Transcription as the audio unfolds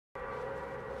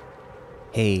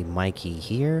Hey, Mikey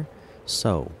here.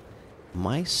 So,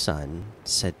 my son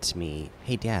said to me,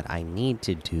 "Hey, Dad, I need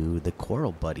to do the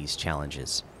Coral Buddies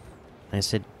challenges." And I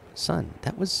said, "Son,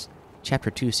 that was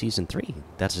Chapter 2, Season 3.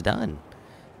 That's done."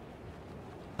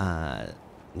 Uh,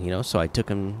 so I took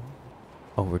him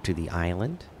over to the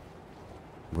island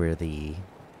where the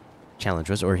challenge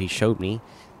was, or he showed me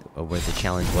where the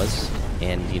challenge was.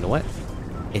 And you know what?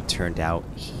 It turned out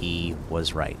he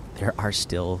was right. There are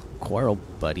still Coral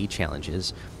Buddy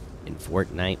challenges in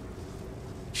Fortnite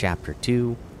Chapter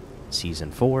 2,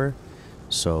 Season 4.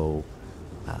 So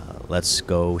let's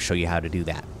go show you how to do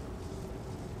that.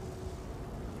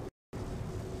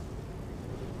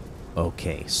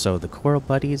 Okay, so the Coral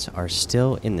Buddies are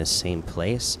still in the same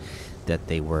place that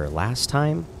they were last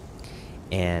time.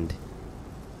 And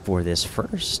for this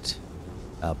first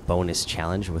bonus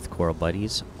challenge with Coral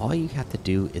Buddies, all you have to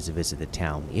do is visit the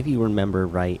town. If you remember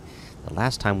right, the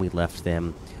last time we left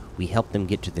them, we helped them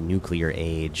get to the nuclear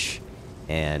age,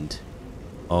 and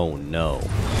oh no,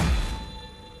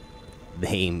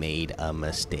 they made a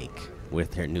mistake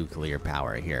with their nuclear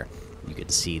power here. You can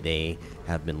see they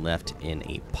have been left in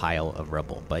a pile of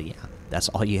rubble. But yeah, that's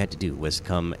all you had to do was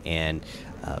come and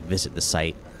visit the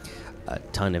site. A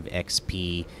ton of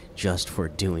XP just for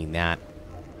doing that.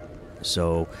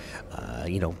 So,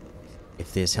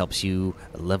 if this helps you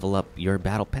level up your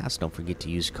battle pass, don't forget to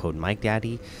use code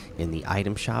MikeDaddy in the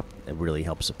item shop. It really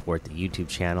helps support the YouTube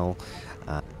channel.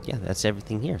 Yeah, that's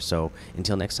everything here. So,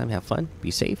 until next time, have fun, be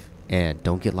safe, and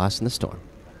don't get lost in the storm.